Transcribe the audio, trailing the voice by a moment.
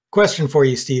Question for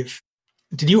you, Steve.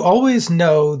 Did you always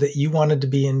know that you wanted to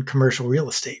be in commercial real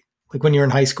estate, like when you were in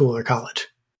high school or college?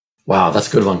 Wow, that's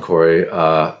a good one, Corey.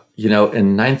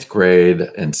 In ninth grade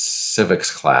in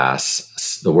civics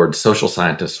class, the word social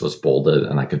scientist was bolded,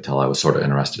 and I could tell I was sort of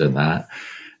interested in that.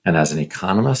 And as an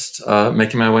economist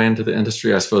making my way into the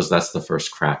industry, I suppose that's the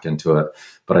first crack into it.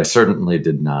 But I certainly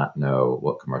did not know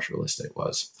what commercial real estate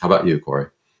was. How about you, Corey?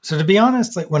 So to be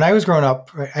honest, like when I was growing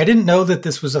up, right, I didn't know that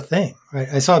this was a thing. Right?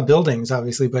 I saw buildings,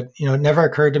 obviously, but it never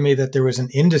occurred to me that there was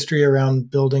an industry around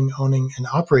building, owning, and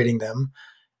operating them,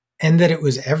 and that it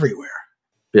was everywhere.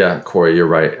 Yeah, Corey, you're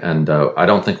right. And I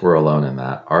don't think we're alone in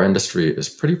that. Our industry is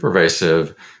pretty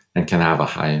pervasive and can have a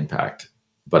high impact,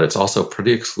 but it's also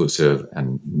pretty exclusive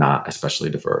and not especially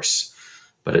diverse.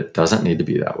 But it doesn't need to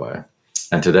be that way.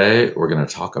 And today we're going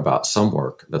to talk about some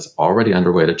work that's already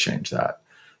underway to change that,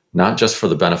 not just for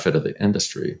the benefit of the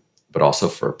industry, but also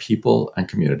for people and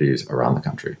communities around the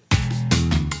country.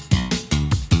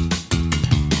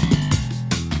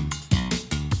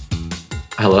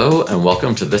 Hello, and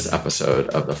welcome to this episode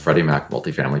of the Freddie Mac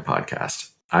Multifamily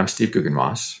Podcast. I'm Steve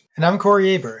Guggenmoss. And I'm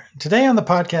Corey Aber. Today on the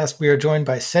podcast, we are joined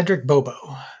by Cedric Bobo.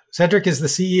 Cedric is the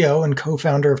CEO and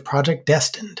co-founder of Project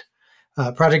Destined.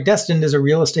 Project Destined is a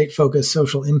real estate-focused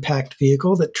social impact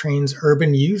vehicle that trains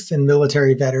urban youth and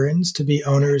military veterans to be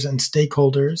owners and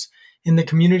stakeholders in the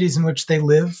communities in which they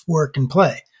live, work, and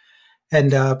play.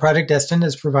 And Project Destined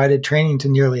has provided training to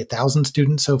nearly 1,000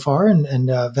 students so far and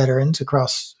veterans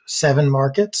across 7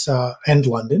 markets and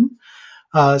London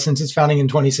since its founding in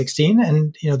 2016.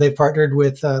 And they've partnered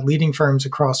with leading firms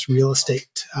across real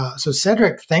estate. So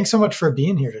Cedric, thanks so much for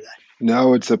being here today.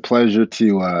 No, it's a pleasure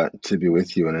to be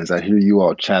with you. And as I hear you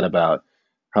all chat about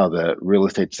how the real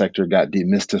estate sector got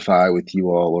demystified with you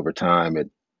all over time, it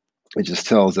just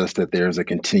tells us that there's a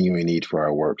continuing need for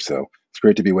our work. So it's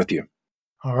great to be with you.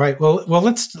 All right. Well,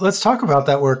 let's talk about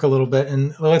that work a little bit,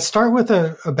 and let's start with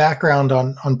a background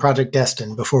on Project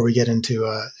Destined before we get into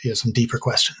some deeper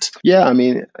questions. Yeah, I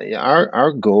mean,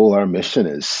 our goal, our mission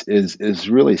is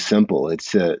really simple.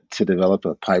 It's to develop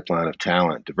a pipeline of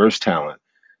talent, diverse talent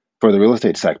for the real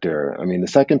estate sector. I mean, the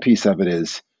second piece of it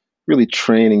is really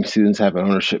training students to have an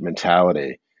ownership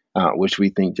mentality, which we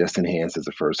think just enhances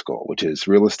the first goal, which is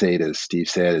real estate, as Steve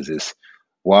said, is this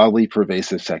wildly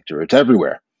pervasive sector. It's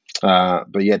everywhere.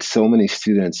 But yet so many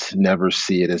students never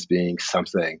see it as being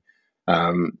something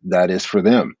that is for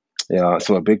them.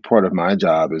 So a big part of my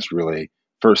job is really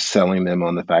first selling them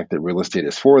on the fact that real estate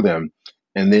is for them,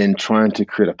 and then trying to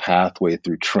create a pathway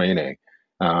through training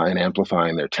and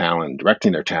amplifying their talent,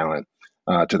 directing their talent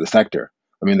to the sector.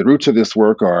 I mean, the roots of this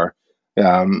work are,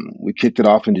 we kicked it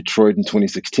off in Detroit in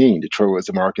 2016. Detroit was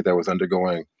a market that was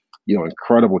undergoing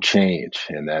incredible change,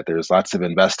 and that there's lots of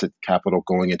invested capital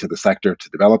going into the sector to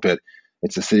develop it.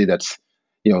 It's a city that's,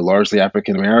 largely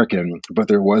African American, but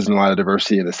there wasn't a lot of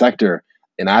diversity in the sector.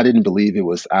 And I didn't believe it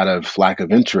was out of lack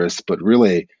of interest, but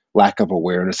really lack of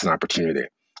awareness and opportunity.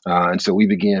 And so we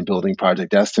began building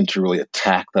Project Destined to really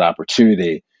attack that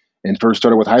opportunity. And first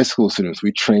started with high school students.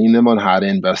 We trained them on how to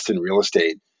invest in real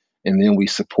estate. And then we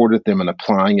supported them in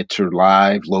applying it to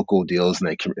live local deals in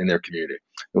their community.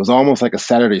 It was almost like a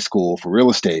Saturday school for real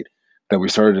estate that we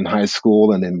started in high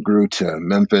school and then grew to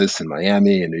Memphis and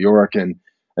Miami and New York. And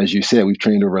as you said, we've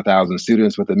trained over 1,000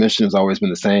 students, but the mission has always been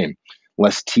the same.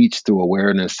 Let's teach through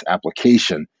awareness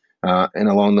application. And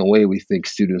along the way, we think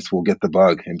students will get the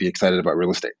bug and be excited about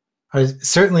real estate.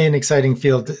 Certainly an exciting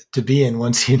field to be in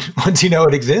once you know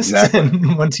it exists. Exactly.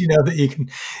 And once you know that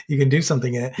you can do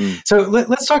something in it. So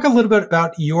let's talk a little bit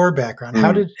about your background.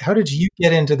 How did you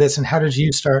get into this, and how did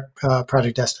you start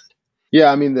Project Destined?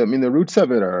 Yeah, I mean the roots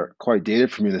of it are quite dated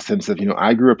for me in the sense of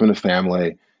I grew up in a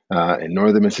family in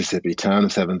northern Mississippi, town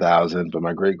of 7,000, but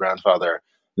my great grandfather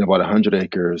bought 100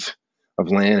 acres of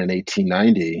land in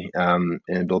 1890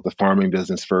 and built the farming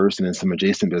business first, and then some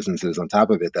adjacent businesses on top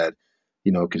of it that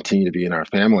continue to be in our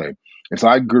family. And so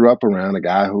I grew up around a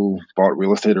guy who bought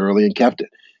real estate early and kept it.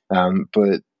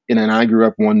 And I grew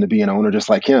up wanting to be an owner just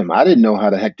like him. I didn't know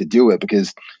how the heck to do it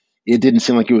because it didn't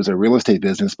seem like it was a real estate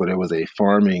business, but it was a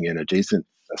farming and a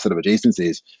set of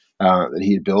adjacencies that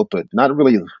he had built, but not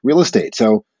really real estate.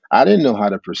 So I didn't know how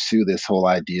to pursue this whole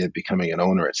idea of becoming an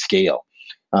owner at scale.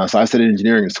 So I studied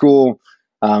engineering in school.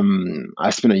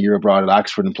 I spent a year abroad at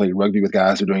Oxford and played rugby with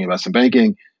guys who were doing investment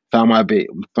banking. Found my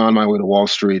way to Wall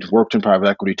Street, worked in private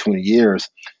equity 20 years,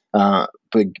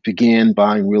 but began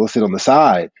buying real estate on the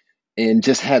side and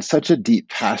just had such a deep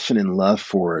passion and love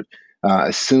for it.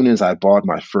 As soon as I bought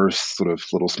my first sort of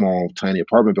little small tiny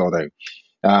apartment building,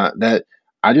 that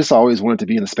I just always wanted to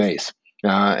be in the space.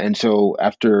 And so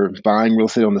after buying real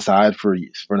estate on the side for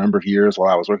a number of years while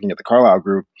I was working at the Carlyle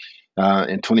Group,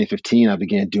 in 2015, I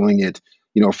began doing it,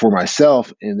 for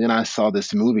myself. And then I saw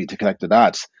this movie to connect the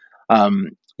dots,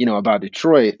 about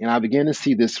Detroit. And I began to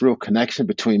see this real connection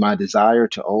between my desire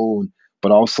to own,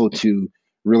 but also to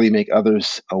really make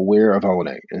others aware of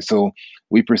owning. And so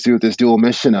we pursued this dual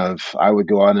mission of I would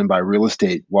go out and buy real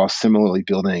estate while similarly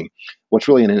building what's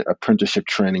really an apprenticeship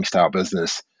training style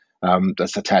business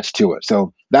that's attached to it.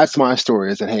 So that's my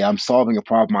story is that, hey, I'm solving a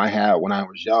problem I had when I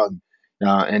was young.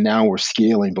 And now we're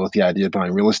scaling both the idea of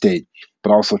buying real estate,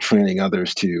 but also training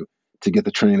others to get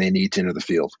the training they need to enter the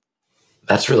field.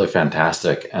 That's really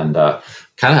fantastic. And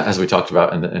kind of as we talked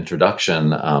about in the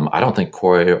introduction, I don't think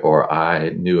Corey or I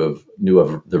knew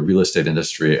of the real estate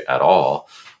industry at all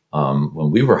when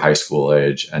we were high school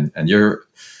age. And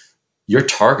your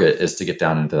target is to get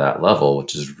down into that level,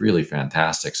 which is really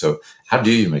fantastic. So how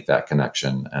do you make that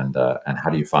connection, and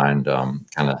how do you find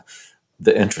kind of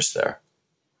the interest there?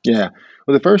 Yeah.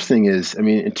 Well, the first thing is,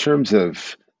 in terms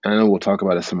of, I know we'll talk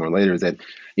about it some more later, that,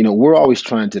 we're always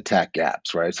trying to attack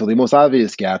gaps, right? So the most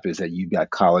obvious gap is that you've got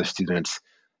college students,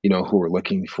 who are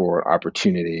looking for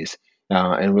opportunities,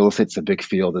 and real estate's a big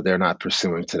field that they're not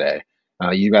pursuing today.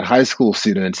 You've got high school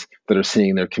students that are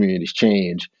seeing their communities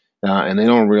change, and they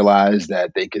don't realize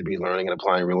that they could be learning and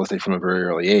applying real estate from a very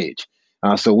early age.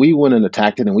 So we went and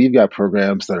attacked it, and we've got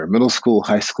programs that are middle school,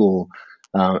 high school,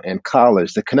 and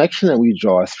college. The connection that we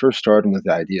draw is first starting with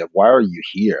the idea of why are you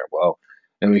here? Well,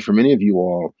 for many of you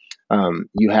all,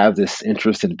 you have this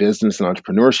interest in business and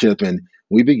entrepreneurship, and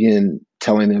we begin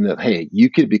telling them that, hey, you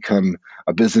could become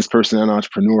a business person and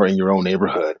entrepreneur in your own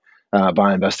neighborhood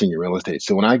by investing in real estate.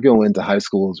 So when I go into high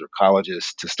schools or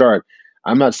colleges to start,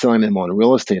 I'm not selling them on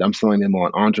real estate. I'm selling them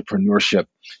on entrepreneurship,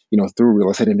 through real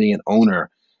estate and being an owner.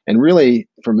 And really,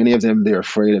 for many of them, they're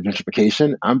afraid of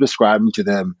gentrification. I'm describing to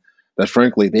them that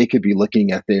frankly, they could be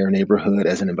looking at their neighborhood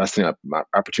as an investing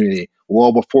opportunity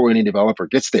well before any developer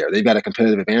gets there. They've got a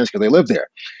competitive advantage because they live there.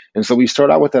 And so we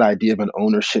start out with that idea of an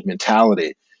ownership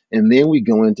mentality. And then we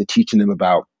go into teaching them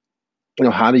about,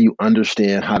 how do you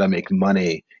understand how to make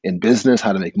money in business,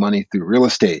 how to make money through real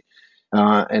estate.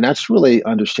 And that's really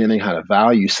understanding how to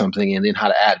value something and then how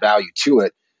to add value to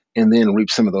it and then reap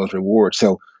some of those rewards.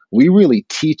 So we really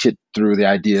teach it through the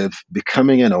idea of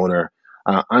becoming an owner,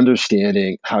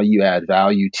 understanding how you add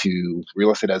value to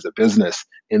real estate as a business,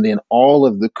 and then all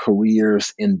of the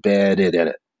careers embedded in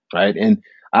it, right? And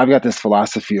I've got this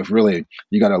philosophy of really,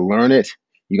 you got to learn it,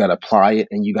 you got to apply it,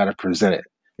 and you got to present it.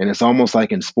 And it's almost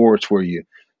like in sports where you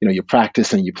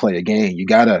practice and you play a game. You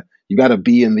gotta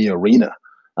be in the arena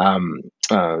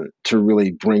to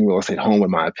really bring real estate home,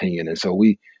 in my opinion. And so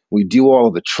we do all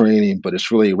of the training, but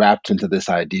it's really wrapped into this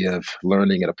idea of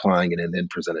learning and applying it and then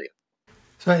presenting it.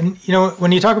 So, and,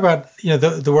 when you talk about,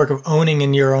 the work of owning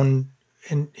in your own,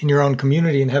 in your own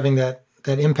community and having that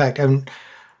impact, I'm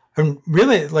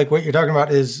really like what you're talking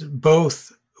about is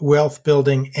both wealth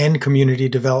building and community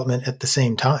development at the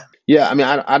same time. Yeah.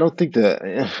 I don't think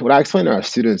what I explain to our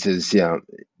students is,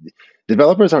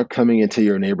 developers aren't coming into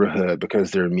your neighborhood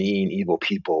because they're mean, evil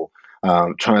people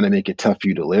trying to make it tough for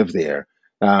you to live there.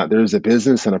 There's a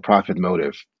business and a profit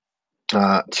motive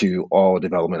to all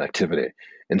development activity.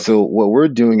 And so what we're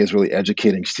doing is really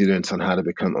educating students on how to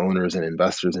become owners and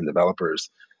investors and developers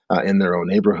in their own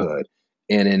neighborhood.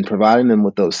 And in providing them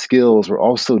with those skills, we're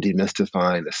also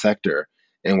demystifying the sector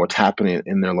and what's happening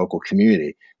in their local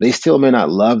community. They still may not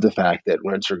love the fact that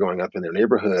rents are going up in their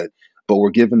neighborhood, but we're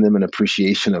giving them an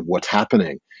appreciation of what's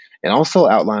happening and also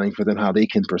outlining for them how they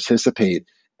can participate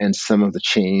in some of the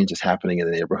change that's happening in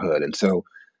the neighborhood. And so,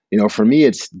 for me,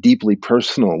 it's deeply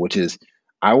personal, which is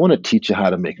I want to teach you how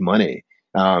to make money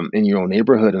in your own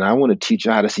neighborhood. And I want to teach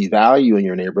you how to see value in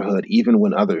your neighborhood, even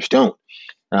when others don't.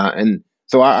 And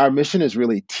so our mission is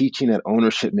really teaching that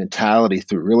ownership mentality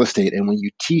through real estate. And when you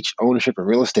teach ownership in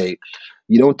real estate,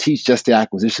 you don't teach just the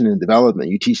acquisition and development.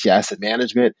 You teach the asset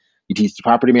management, you teach the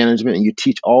property management, and you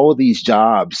teach all of these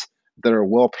jobs that are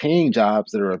well-paying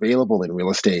jobs that are available in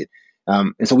real estate.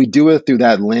 And so we do it through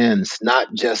that lens,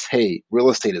 not just, hey, real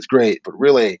estate is great, but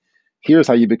really, here's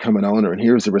how you become an owner, and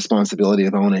here's the responsibility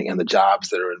of owning and the jobs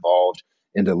that are involved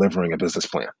in delivering a business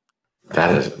plan.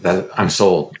 That I'm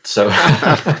sold. So,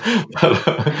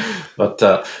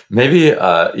 but maybe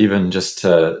even just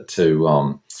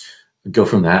to go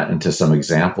from that into some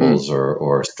examples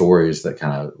or stories that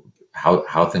kind of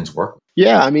how things work.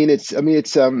 Yeah,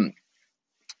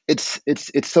 it's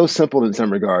so simple in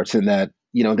some regards, in that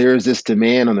there is this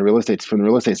demand on the real estate from the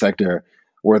real estate sector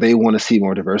where they want to see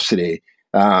more diversity.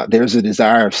 There's a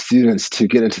desire of students to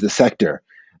get into the sector.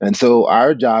 And so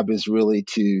our job is really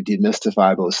to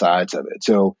demystify both sides of it.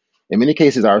 So in many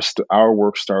cases, our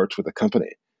work starts with a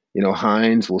company.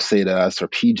 Heinz will say to us, or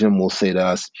PGIM will say to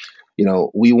us,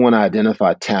 we want to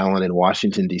identify talent in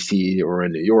Washington, D.C. or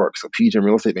in New York. So PGIM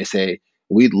Real Estate may say,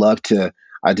 we'd love to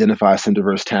identify some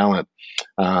diverse talent,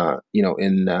 at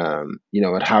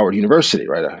Howard University,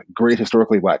 right? A great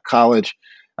historically Black college,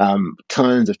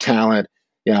 tons of talent.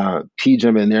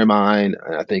 PGIM in their mind,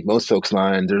 and I think most folks'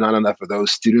 mind, there's not enough of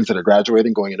those students that are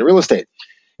graduating going into real estate.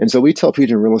 And so we tell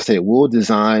PGIM Real Estate, we'll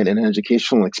design an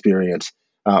educational experience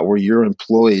where your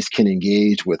employees can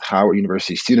engage with Howard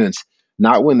University students,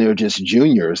 not when they're just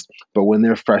juniors, but when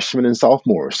they're freshmen and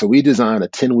sophomores. So we design a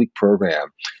 10-week program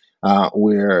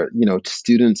where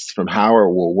students from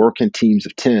Howard will work in teams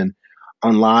of 10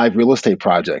 on live real estate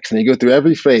projects. And they go through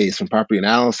every phase from property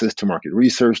analysis to market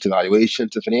research to valuation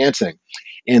to financing.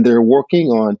 And they're working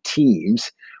on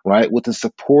teams, right, with the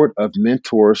support of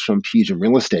mentors from PGIM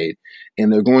Real Estate.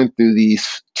 And they're going through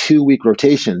these 2-week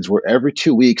rotations where every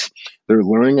 2 weeks they're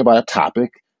learning about a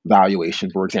topic, valuation,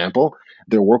 for example.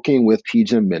 They're working with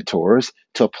PGIM mentors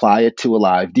to apply it to a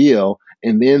live deal.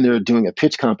 And then they're doing a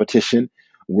pitch competition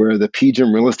where the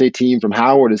PGIM Real Estate team from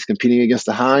Howard is competing against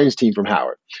the Heinz team from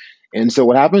Howard. And so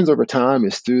what happens over time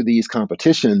is through these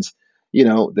competitions,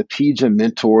 the PGIM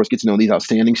mentors get to know these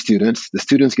outstanding students. The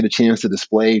students get a chance to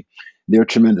display their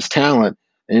tremendous talent.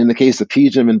 And in the case of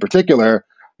PGIM in particular,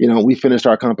 we finished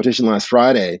our competition last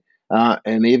Friday,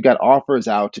 and they've got offers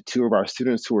out to 2 of our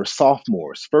students who are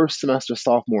sophomores, first semester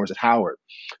sophomores at Howard.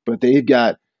 But they've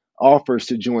got offers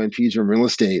to join PGIM Real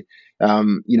Estate,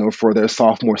 for their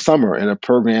sophomore summer in a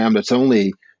program that's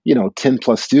only 10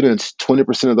 plus students.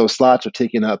 20% of those slots are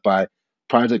taken up by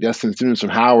Project Destined students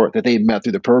from Howard that they met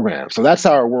through the program. So that's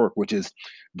our work, which is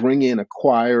bringing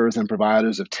acquirers and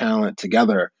providers of talent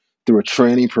together through a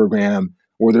training program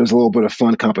where there's a little bit of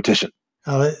fun competition.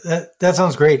 Oh, that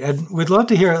sounds great. We'd love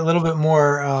to hear a little bit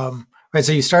more. Right,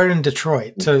 so you started in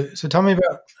Detroit. So tell me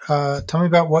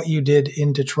about what you did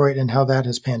in Detroit and how that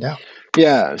has panned out.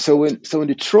 Yeah. So in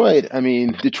Detroit,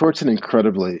 Detroit's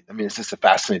it's just a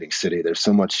fascinating city. There's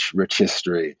so much rich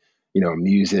history,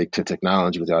 music to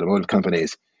technology with the automotive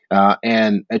companies,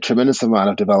 and a tremendous amount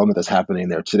of development that's happening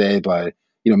there today by,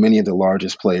 many of the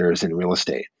largest players in real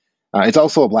estate. It's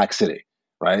also a Black city,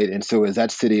 right? And so as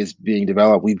that city is being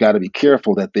developed, we've got to be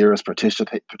careful that there is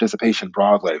participation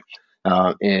broadly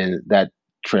in that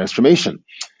transformation.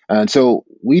 And so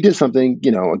we did something,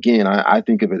 again, I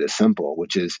think of it as simple,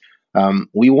 which is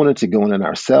we wanted to go in and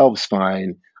ourselves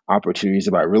find opportunities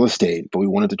about real estate, but we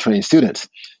wanted to train students.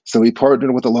 So we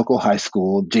partnered with a local high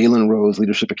school, Jalen Rose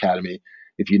Leadership Academy.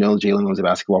 If you know Jalen Rose, a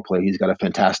basketball player, he's got a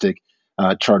fantastic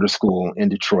charter school in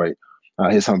Detroit,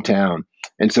 his hometown.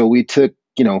 And so we took,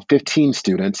 15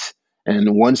 students,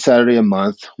 and one Saturday a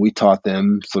month, we taught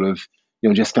them sort of,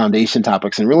 just foundation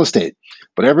topics in real estate.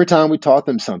 But every time we taught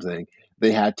them something,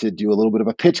 they had to do a little bit of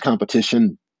a pitch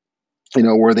competition,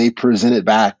 where they presented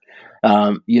back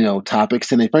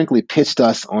topics, and they frankly pitched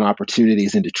us on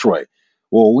opportunities in Detroit.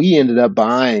 Well, we ended up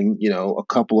buying, a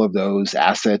couple of those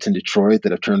assets in Detroit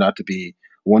that have turned out to be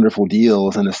wonderful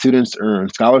deals, and the students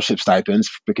earned scholarship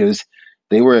stipends because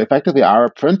they were effectively our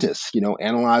apprentice,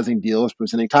 analyzing deals,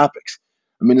 presenting topics.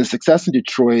 The success in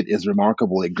Detroit is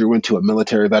remarkable. It grew into a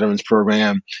military veterans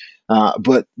program.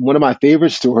 But one of my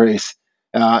favorite stories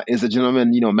is a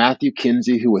gentleman, Matthew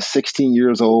Kinsey, who was 16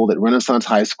 years old at Renaissance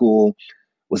High School,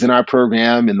 was in our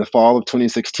program in the fall of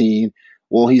 2016.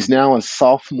 Well, he's now a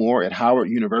sophomore at Howard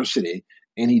University,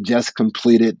 and he just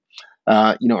completed,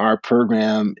 our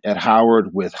program at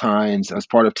Howard with Heinz as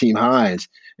part of Team Heinz.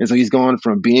 And so he's gone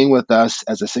from being with us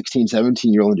as a 16,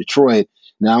 17-year-old in Detroit.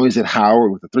 Now he's at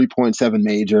Howard with a 3.7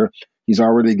 major. He's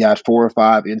already got 4 or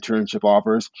 5 internship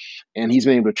offers, and he's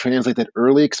been able to translate that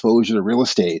early exposure to real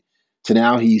estate to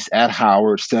now he's at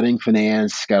Howard studying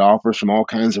finance, got offers from all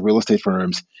kinds of real estate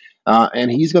firms.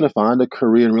 And he's going to find a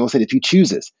career in real estate if he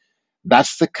chooses.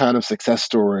 That's the kind of success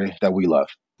story that we love.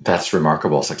 That's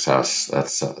remarkable success.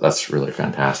 That's really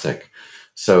fantastic.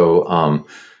 So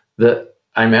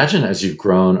I imagine as you've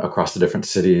grown across the different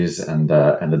cities and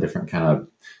the different kind of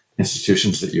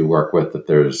institutions that you work with, that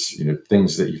there's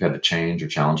things that you've had to change or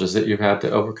challenges that you've had to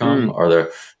overcome. Are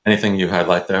there anything you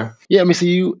highlight there? Yeah,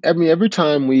 every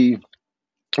time we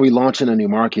launch in a new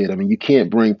market, you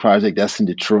can't bring Project Destined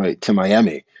Detroit to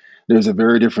Miami. There's a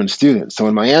very different student. So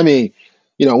in Miami,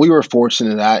 we were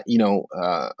fortunate that,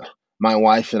 my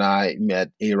wife and I met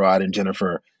A-Rod and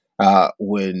Jennifer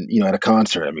when, at a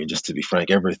concert. Just to be frank,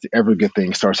 every good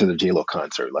thing starts at a J-Lo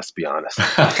concert, let's be honest.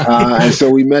 And so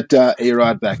we met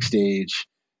A-Rod backstage,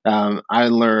 I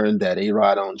learned that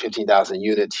A-Rod owned 15,000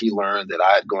 units. He learned that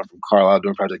I had gone from Carlisle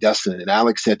doing Project Destined. And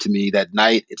Alex said to me that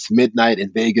night, it's midnight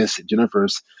in Vegas at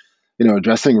Jennifer's,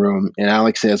 dressing room. And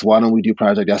Alex says, why don't we do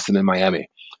Project Destined in Miami?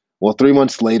 Well, 3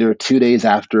 months later, 2 days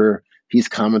after he's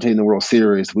commentating the World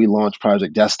Series, we launched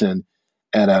Project Destined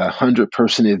at a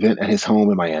 100-person event at his home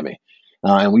in Miami.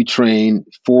 And we trained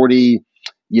 40,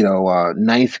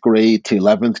 ninth grade to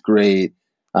 11th grade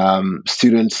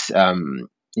students,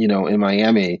 in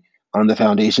Miami on the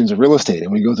foundations of real estate.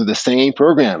 And we go through the same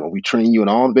program and we train you in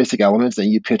all the basic elements and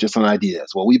you pitch us on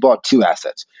ideas. Well, we bought 2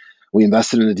 assets. We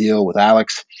invested in a deal with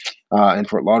Alex in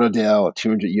Fort Lauderdale, a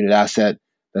 200-unit asset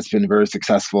that's been very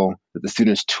successful that the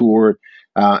students toured.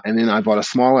 And then I bought a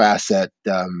smaller asset,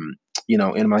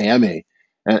 in Miami.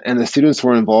 And the students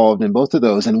were involved in both of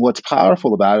those. And what's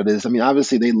powerful about it is,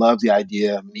 obviously they love the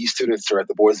idea. These students are at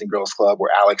the Boys and Girls Club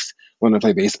where Alex wanted to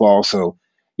play baseball. So,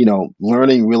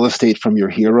 learning real estate from your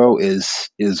hero is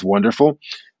wonderful.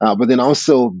 But then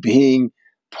also being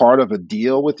part of a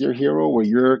deal with your hero where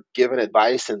you're giving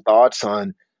advice and thoughts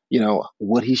on,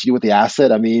 what he should do with the asset.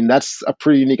 That's a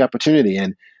pretty unique opportunity.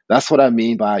 And that's what I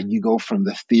mean by you go from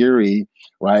the theory,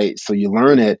 right? So you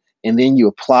learn it and then you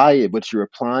apply it, but you're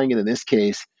applying it in this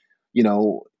case,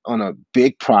 on a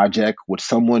big project with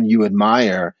someone you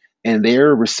admire and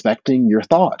they're respecting your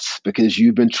thoughts because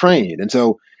you've been trained. And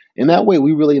so in that way,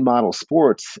 we really model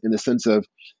sports in the sense of,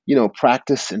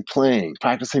 practice and playing,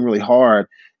 practicing really hard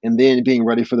and then being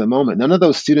ready for the moment. None of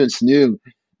those students knew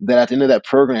that at the end of that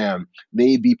program,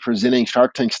 they'd be presenting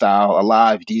Shark Tank style a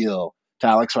live deal to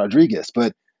Alex Rodriguez.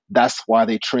 But that's why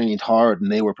they trained hard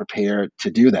and they were prepared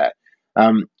to do that.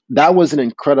 That was an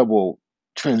incredible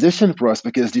transition for us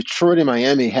because Detroit and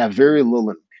Miami have very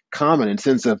little in common in the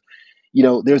sense of,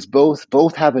 there's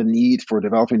both have a need for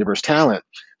developing diverse talent.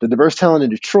 The diverse talent in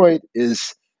Detroit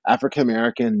is African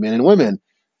American men and women.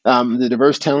 The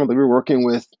diverse talent that we were working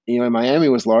with, in Miami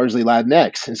was largely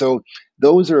Latinx, and so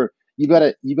those are you got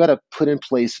to put in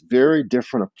place very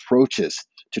different approaches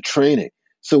to training.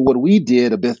 So what we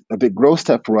did a big growth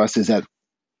step for us is that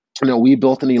we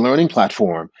built an e-learning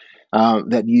platform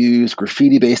that used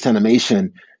graffiti-based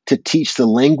animation to teach the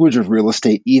language of real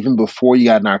estate even before you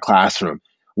got in our classroom.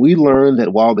 We learned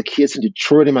that while the kids in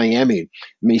Detroit and Miami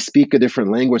may speak a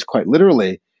different language quite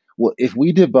literally, well, if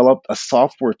we developed a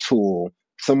software tool,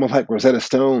 someone like Rosetta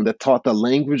Stone, that taught the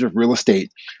language of real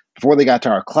estate before they got to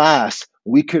our class,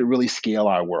 we could really scale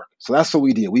our work. So that's what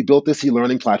we did. We built this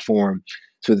e-learning platform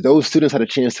so that those students had a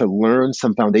chance to learn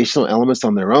some foundational elements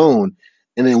on their own.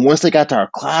 And then once they got to our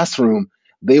classroom,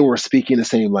 they were speaking the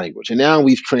same language. And now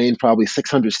we've trained probably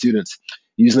 600 students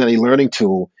using that e-learning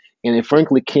tool. And it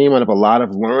frankly came out of a lot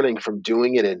of learning from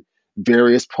doing it in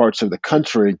various parts of the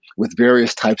country with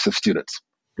various types of students.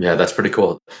 Yeah, that's pretty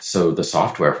cool. So the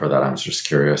software for that, I'm just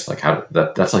curious, like how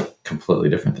that's like completely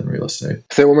different than real estate.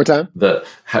 Say it one more time.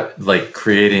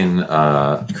 Creating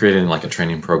like a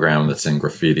training program that's in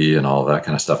graffiti and all of that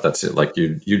kind of stuff. That's it. Like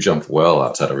you jump well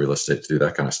outside of real estate to do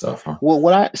that kind of stuff, huh?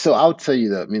 Well, I'll tell you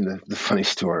the funny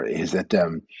story is that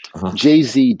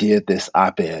Jay-Z did this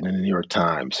op-ed in the New York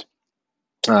Times,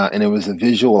 and it was a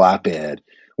visual op-ed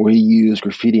where he used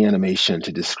graffiti animation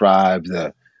to describe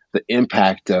the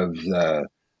impact of the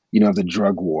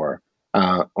drug war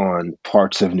on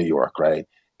parts of New York, right?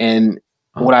 And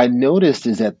what I noticed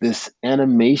is that this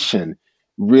animation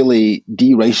really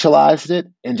deracialized it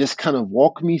and just kind of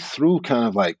walked me through kind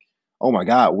of like, oh my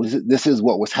God, this is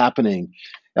what was happening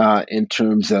in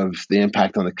terms of the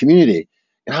impact on the community.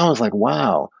 And I was like,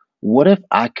 wow, what if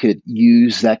I could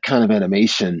use that kind of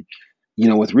animation,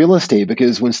 with real estate?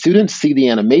 Because when students see the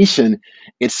animation,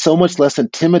 it's so much less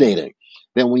intimidating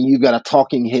than when you've got a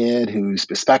talking head who's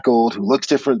bespectacled, who looks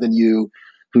different than you,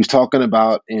 who's talking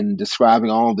about and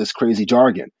describing all of this crazy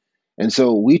jargon. And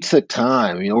so we took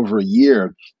time, over a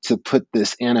year to put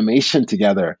this animation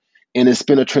together. And it's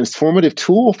been a transformative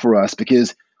tool for us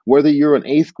because whether you're an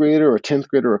 8th grader or a 10th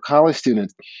grader or a college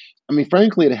student,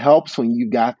 frankly, it helps when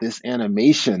you've got this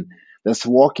animation that's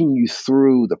walking you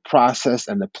through the process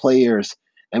and the players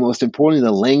and most importantly,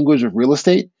 the language of real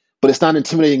estate, but it's not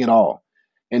intimidating at all.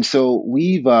 And so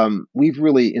we've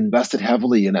really invested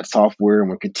heavily in that software, and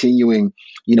we're continuing,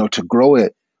 to grow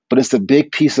it. But it's a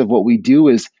big piece of what we do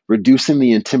is reducing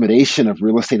the intimidation of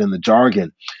real estate and the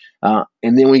jargon. And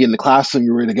then when you get in the classroom,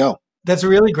 you're ready to go. That's a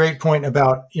really great point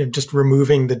about just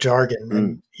removing the jargon.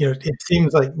 And it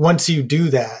seems like once you do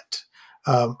that,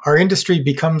 our industry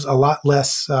becomes a lot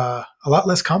less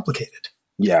complicated.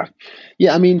 Yeah.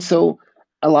 So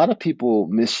a lot of people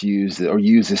misuse or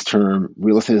use this term,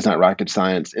 real estate is not rocket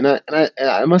science. And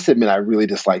I must admit, I really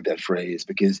dislike that phrase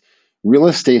because real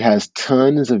estate has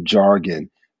tons of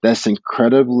jargon that's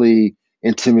incredibly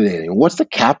intimidating. What's the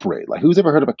cap rate? Like, who's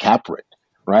ever heard of a cap rate,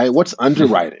 right? What's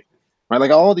underwriting, right?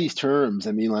 Like all these terms.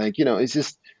 I mean, like, it's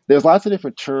just, there's lots of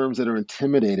different terms that are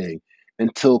intimidating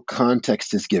until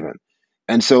context is given.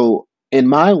 And so in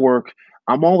my work,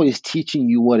 I'm always teaching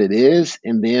you what it is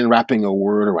and then wrapping a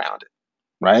word around it,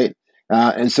 right?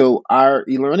 And so our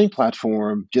e-learning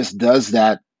platform just does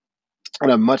that at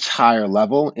a much higher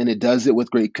level, and it does it with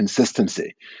great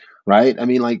consistency, right? I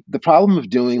mean, like the problem of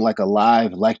doing like a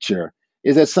live lecture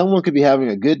is that someone could be having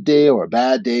a good day or a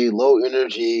bad day, low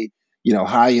energy,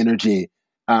 high energy.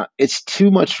 It's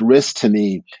too much risk to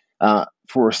me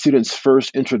for a student's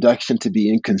first introduction to be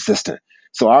inconsistent.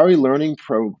 So our e-learning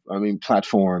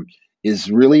platform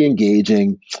is really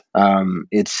engaging.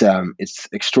 It's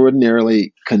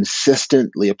extraordinarily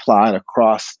consistently applied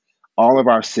across all of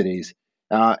our cities.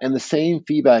 And the same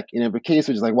feedback in every case,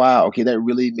 which is like, wow, okay, that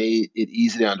really made it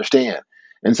easy to understand.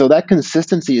 And so that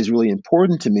consistency is really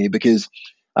important to me because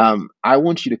I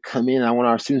want you to come in. I want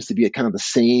our students to be at kind of the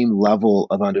same level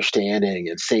of understanding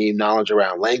and same knowledge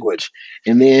around language.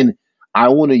 And then I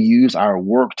want to use our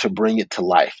work to bring it to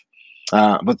life.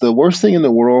 But the worst thing in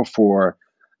the world for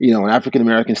an African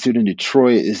American student in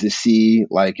Detroit is to see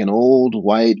like an old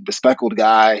white bespectacled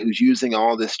guy who's using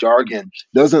all this jargon,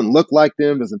 doesn't look like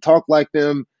them, doesn't talk like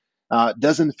them,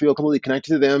 doesn't feel completely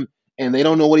connected to them, and they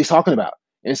don't know what he's talking about.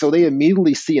 And so they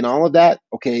immediately see in all of that,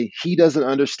 okay, he doesn't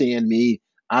understand me,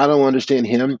 I don't understand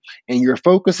him, and your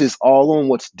focus is all on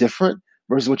what's different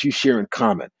versus what you share in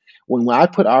common. When I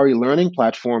put our e-learning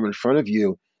platform in front of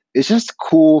you, it's just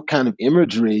cool kind of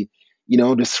imagery,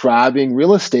 describing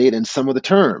real estate and some of the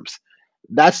terms.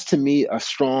 That's to me a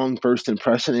strong first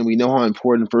impression, and we know how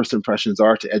important first impressions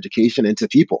are to education and to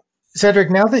people.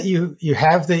 Cedric, now that you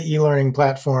have the e-learning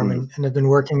platform and have been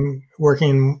working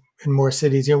in more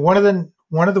cities, one of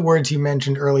the words you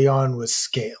mentioned early on was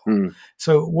scale.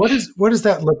 So what does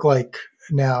that look like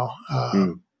now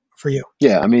for you?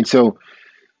 Yeah, I mean, so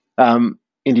in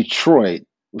Detroit,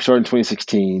 we started in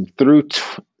 2016 through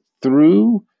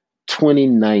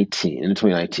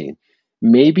 2019,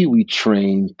 maybe we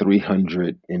trained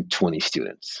 320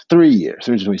 students, 3 years,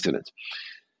 320 students.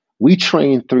 We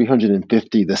trained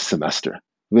 350 this semester.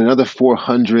 We have another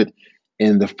 400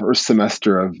 in the first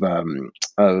semester of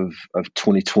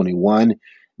 2021.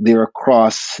 They're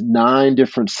across 9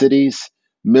 different cities,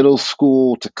 middle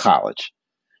school to college.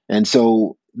 And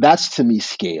so that's to me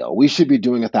scale. We should be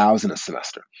doing 1,000 a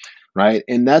semester, right?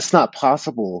 And that's not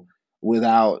possible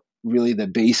without really the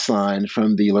baseline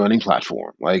from the learning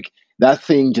platform. Like that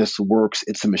thing just works.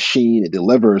 It's a machine. It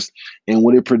delivers. And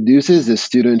what it produces is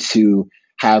students who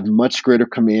have much greater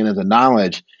command of the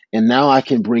knowledge. And now I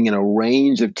can bring in a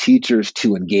range of teachers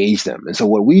to engage them. And so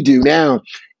what we do now,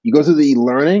 you go through the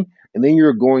e-learning, and then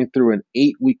you're going through an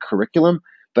 8-week curriculum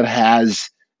that has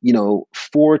 4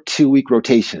 2-week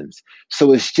rotations.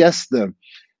 So it's just the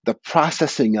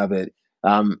processing of it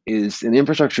is an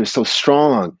infrastructure is so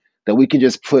strong that we can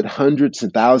just put hundreds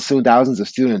and thousands of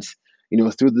students,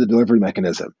 through the delivery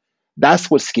mechanism.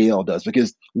 That's what scale does,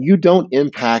 because you don't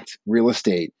impact real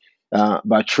estate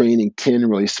by training 10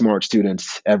 really smart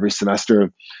students every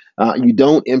semester. You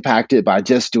don't impact it by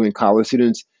just doing college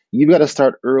students. You've got to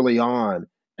start early on.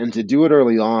 And to do it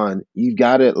early on, you've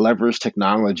got to leverage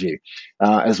technology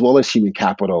as well as human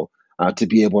capital to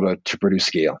be able to produce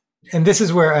scale. And this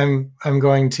is where I'm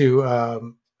going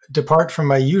to depart from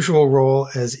my usual role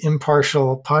as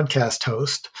impartial podcast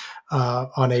host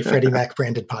on a Freddie Mac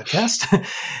branded podcast,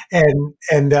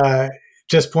 and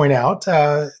just point out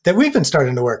that we've been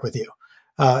starting to work with you,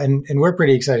 and we're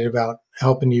pretty excited about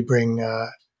helping you bring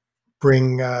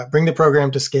the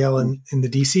program to scale in the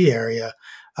DC area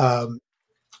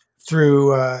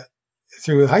through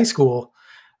high school.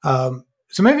 So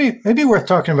maybe worth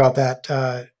talking about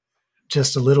that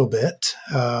just a little bit,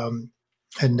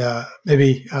 and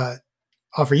maybe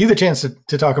offer you the chance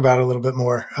to talk about it a little bit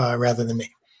more rather than me.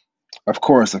 Of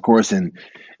course, and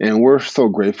we're so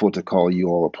grateful to call you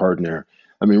all a partner.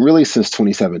 I mean, really since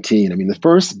 2017. I mean, the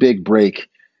first big break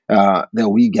that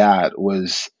we got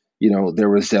was, there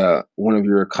was one of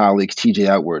your colleagues, TJ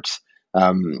Edwards,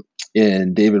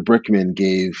 and David Brickman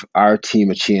gave our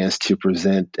team a chance to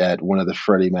present at one of the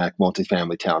Freddie Mac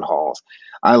multifamily town halls.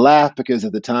 I laugh because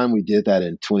at the time we did that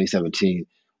in 2017,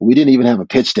 we didn't even have a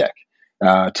pitch deck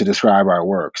to describe our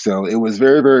work. So it was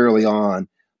very, very early on,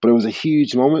 but it was a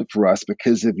huge moment for us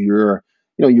because of your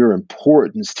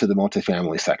importance to the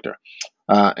multifamily sector.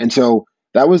 And so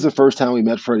that was the first time we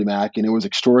met Freddie Mac, and it was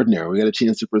extraordinary. We got a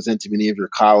chance to present to many of your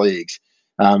colleagues.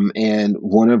 And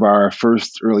one of our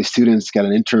first early students got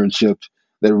an internship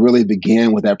that really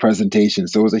began with that presentation.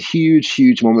 So it was a huge,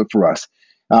 huge moment for us.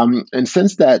 And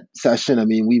since that session, I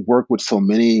mean, we've worked with so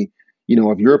many,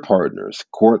 of your partners,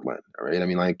 Cortland, right? I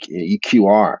mean, like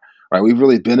EQR, right? We've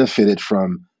really benefited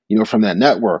from that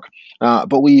network.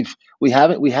 But we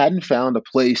hadn't found a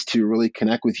place to really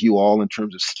connect with you all in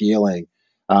terms of scaling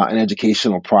an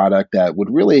educational product that would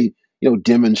really,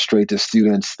 demonstrate to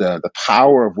students the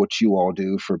power of what you all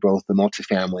do for both the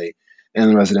multifamily and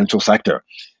the residential sector.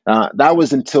 That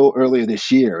was until earlier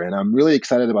this year, and I'm really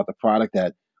excited about the product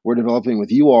that we're developing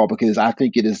with you all because I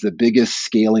think it is the biggest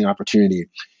scaling opportunity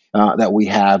that we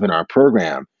have in our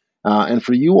program. And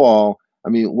for you all, I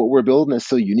mean, what we're building is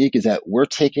so unique is that we're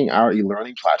taking our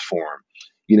e-learning platform,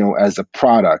 as a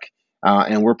product,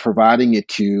 and we're providing it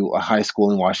to a high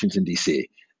school in Washington, D.C.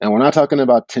 And we're not talking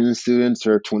about 10 students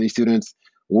or 20 students.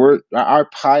 Our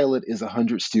pilot is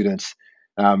 100 students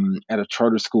at a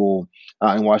charter school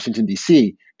in Washington,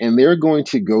 D.C., and they're going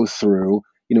to go through,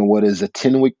 what is a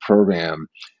 10-week program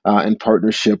in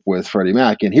partnership with Freddie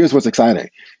Mac. And here's what's exciting.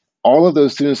 All of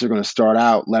those students are going to start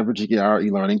out leveraging our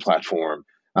e-learning platform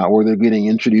where they're getting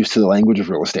introduced to the language of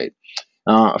real estate.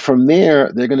 From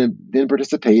there, they're going to then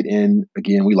participate in,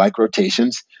 again, we like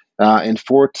rotations, in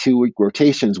 4 2-week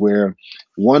rotations where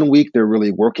 1 week they're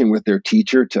really working with their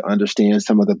teacher to understand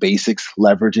some of the basics,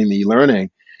 leveraging the e-learning.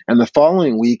 And the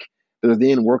following week, they're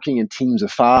then working in teams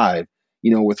of 5,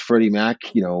 with Freddie Mac,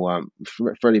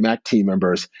 Freddie Mac team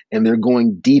members, and they're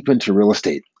going deep into real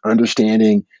estate,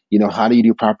 understanding, how do you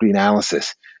do property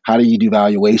analysis? How do you do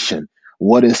valuation?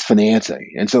 What is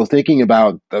financing? And so thinking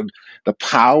about the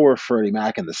power of Freddie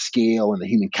Mac and the scale and the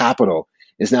human capital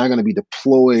is now going to be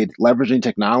deployed, leveraging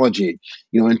technology,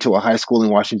 into a high school in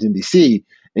Washington, D.C.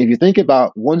 And if you think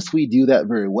about once we do that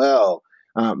very well,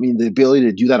 I mean, the ability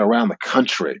to do that around the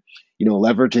country,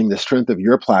 leveraging the strength of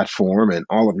your platform and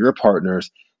all of your partners,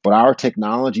 but our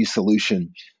technology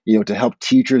solution, to help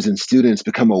teachers and students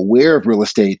become aware of real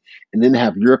estate and then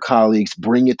have your colleagues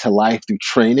bring it to life through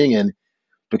training. And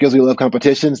because we love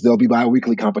competitions, there'll be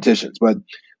bi-weekly competitions. But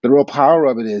the real power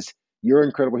of it is your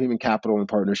incredible human capital and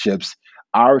partnerships,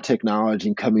 our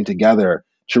technology coming together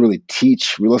to really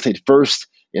teach real estate first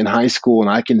in high school.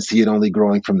 And I can see it only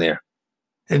growing from there.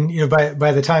 And by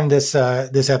the time this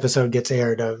episode gets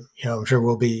aired, I'm sure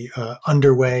we'll be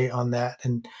underway on that.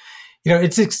 And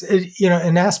it's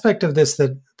an aspect of this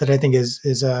that I think is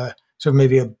sort of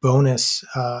maybe a bonus.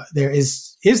 There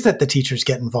is that the teachers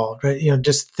get involved, right?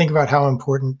 Just think about how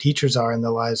important teachers are in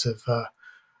the lives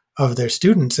of their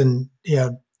students, and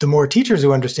the more teachers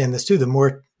who understand this too, the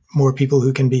more people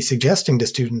who can be suggesting to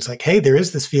students like, hey, there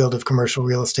is this field of commercial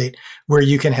real estate where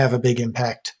you can have a big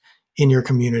impact in your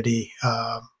community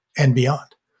and beyond.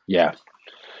 Yeah.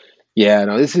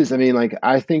 No, this is, I mean, like,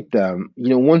 I think,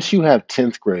 once you have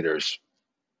 10th graders,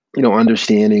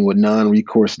 understanding what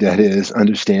non-recourse debt is,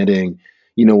 understanding,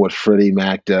 what Freddie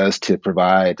Mac does to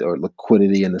provide or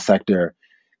liquidity in the sector,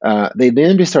 they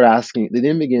then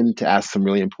begin to ask some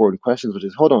really important questions, which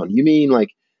is, hold on, you mean like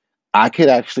I could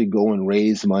actually go and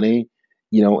raise money,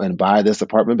 and buy this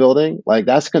apartment building? Like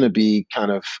that's going to be kind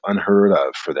of unheard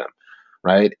of for them.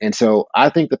 Right. And so I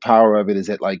think the power of it is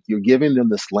that like you're giving them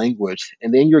this language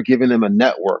and then you're giving them a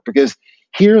network, because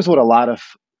here's what a lot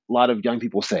of young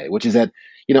people say, which is that,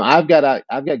 I've got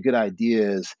good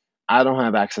ideas. I don't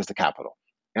have access to capital.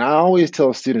 And I always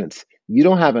tell students, you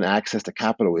don't have an access to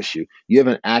capital issue. You have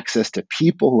an access to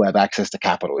people who have access to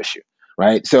capital issue.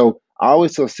 Right. So I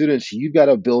always tell students, you've got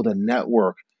to build a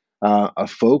network of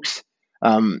folks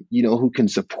who can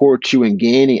support you in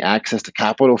gaining access to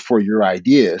capital for your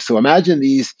ideas. So imagine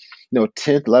these,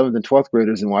 10th, 11th, and 12th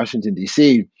graders in Washington,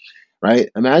 D.C., right?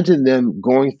 Imagine them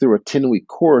going through a 10-week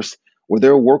course where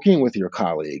they're working with your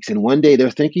colleagues. And one day they're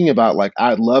thinking about like,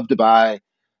 I'd love to buy,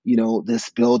 this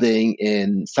building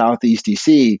in Southeast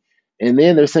D.C. And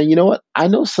then they're saying, you know what? I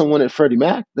know someone at Freddie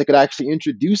Mac that could actually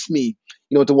introduce me,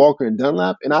 to Walker and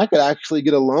Dunlap, and I could actually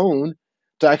get a loan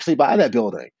to actually buy that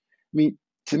building. I mean,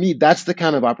 to me, that's the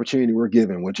kind of opportunity we're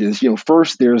given, which is,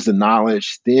 first there's the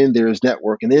knowledge, then there's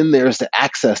network, and then there's the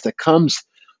access that comes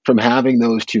from having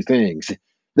those two things.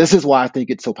 This is why I think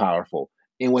it's so powerful.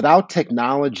 And without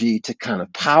technology to kind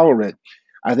of power it,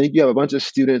 I think you have a bunch of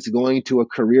students going to a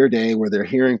career day where they're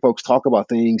hearing folks talk about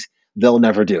things they'll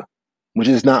never do, which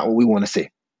is not what we want to see.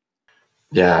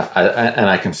 Yeah, and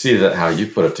I can see that how you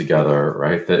put it together,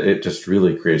 right? That it just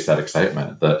really creates that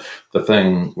excitement. The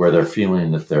thing where they're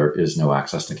feeling that there is no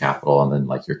access to capital, and then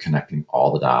like you're connecting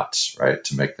all the dots, right,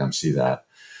 to make them see that.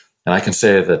 And I can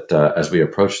say that as we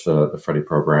approach the Freddie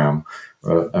program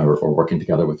or working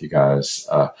together with you guys,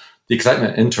 the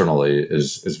excitement internally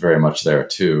is very much there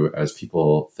too, as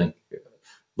people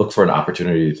look for an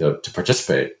opportunity to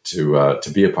participate,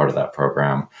 to be a part of that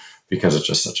program. because it's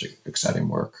just such exciting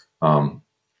work.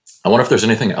 I wonder if there's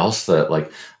anything else that,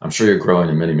 like, I'm sure you're growing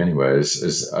in many, many ways.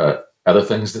 Is other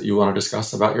things that you want to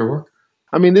discuss about your work?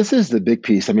 I mean, this is the big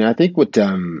piece. I mean, I think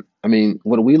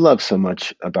what we love so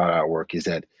much about our work is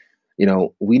that,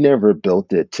 we never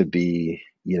built it to be,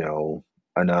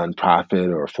 a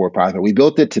nonprofit or for profit. We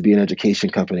built it to be an education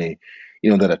company,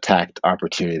 that attacked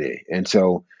opportunity. And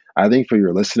so I think for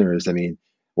your listeners, I mean,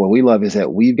 what we love is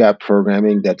that we've got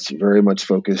programming that's very much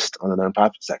focused on the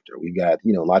nonprofit sector. We've got,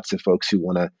 lots of folks who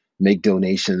want to make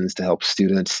donations to help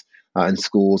students and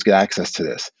schools get access to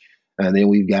this. And then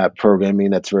we've got programming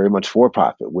that's very much for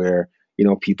profit, where,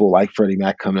 people like Freddie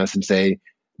Mac come to us and say,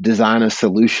 design a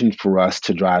solution for us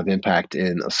to drive impact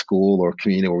in a school or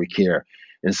community where we care.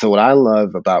 And so what I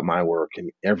love about my work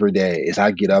and every day is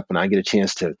I get up and I get a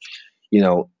chance to,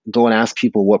 go and ask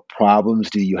people, what problems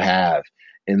do you have?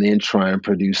 And then try and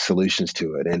produce solutions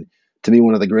to it. And to me,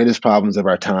 one of the greatest problems of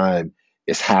our time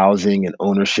is housing and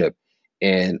ownership.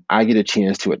 And I get a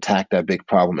chance to attack that big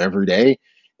problem every day.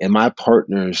 And my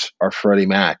partners are Freddie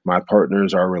Mac. My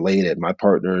partners are Related. My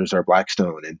partners are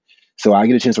Blackstone. And so I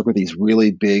get a chance to work with these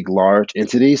really big, large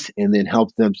entities and then help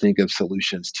them think of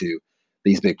solutions to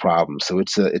these big problems. So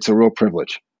it's a real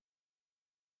privilege.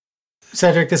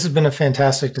 Cedric, this has been a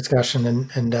fantastic discussion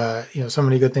and so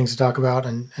many good things to talk about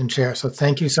and share. So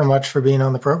thank you so much for being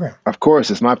on the program. Of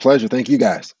course, it's my pleasure. Thank you,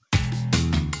 guys.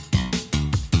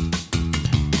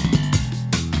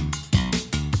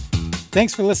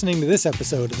 Thanks for listening to this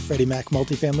episode of the Freddie Mac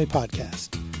Multifamily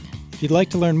Podcast. If you'd like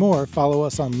to learn more, follow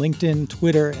us on LinkedIn,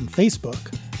 Twitter, and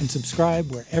Facebook, and subscribe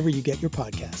wherever you get your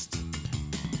podcasts.